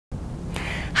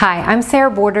Hi, I'm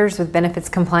Sarah Borders with Benefits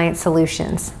Compliance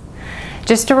Solutions.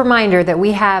 Just a reminder that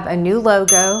we have a new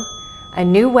logo, a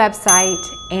new website,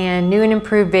 and new and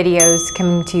improved videos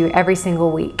coming to you every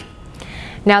single week.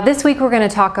 Now this week we're going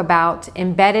to talk about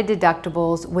embedded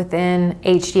deductibles within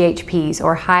HDHPs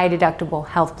or high deductible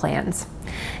health plans.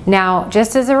 Now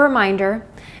just as a reminder,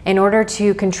 in order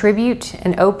to contribute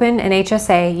and open an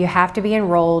HSA, you have to be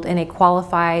enrolled in a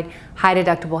qualified high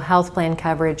deductible health plan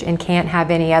coverage and can't have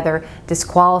any other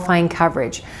disqualifying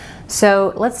coverage.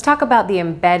 So let's talk about the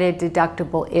embedded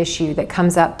deductible issue that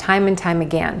comes up time and time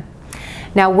again.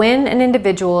 Now when an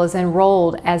individual is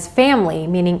enrolled as family,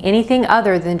 meaning anything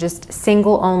other than just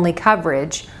single only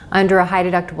coverage under a high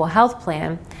deductible health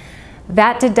plan,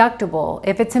 that deductible,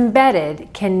 if it's embedded,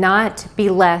 cannot be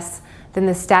less than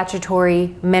the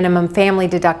statutory minimum family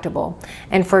deductible.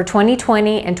 And for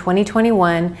 2020 and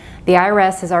 2021, the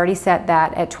IRS has already set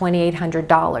that at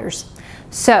 $2,800.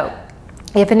 So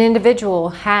if an individual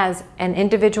has an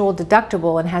individual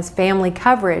deductible and has family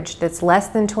coverage that's less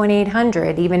than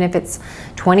 $2,800, even if it's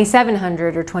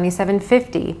 $2,700 or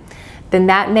 $2,750, then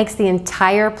that makes the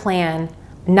entire plan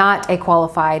not a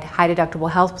qualified high deductible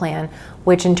health plan,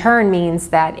 which in turn means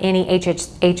that any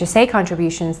HSA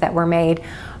contributions that were made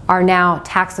are now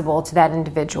taxable to that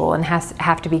individual and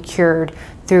have to be cured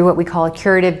through what we call a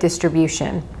curative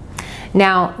distribution.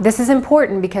 Now, this is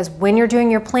important because when you're doing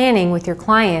your planning with your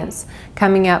clients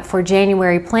coming up for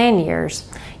January plan years,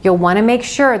 you'll want to make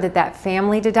sure that that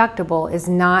family deductible is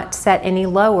not set any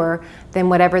lower than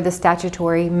whatever the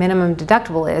statutory minimum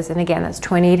deductible is. And again, that's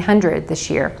 $2,800 this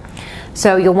year.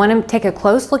 So you'll want to take a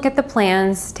close look at the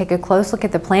plans, take a close look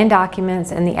at the plan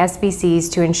documents and the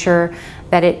SBCs to ensure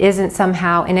that it isn't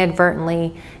somehow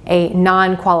inadvertently a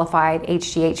non-qualified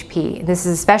HDHP. This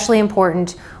is especially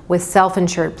important with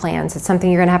self-insured plans. It's something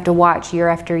you're going to have to watch year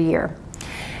after year.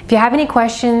 If you have any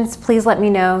questions, please let me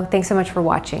know. Thanks so much for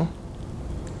watching.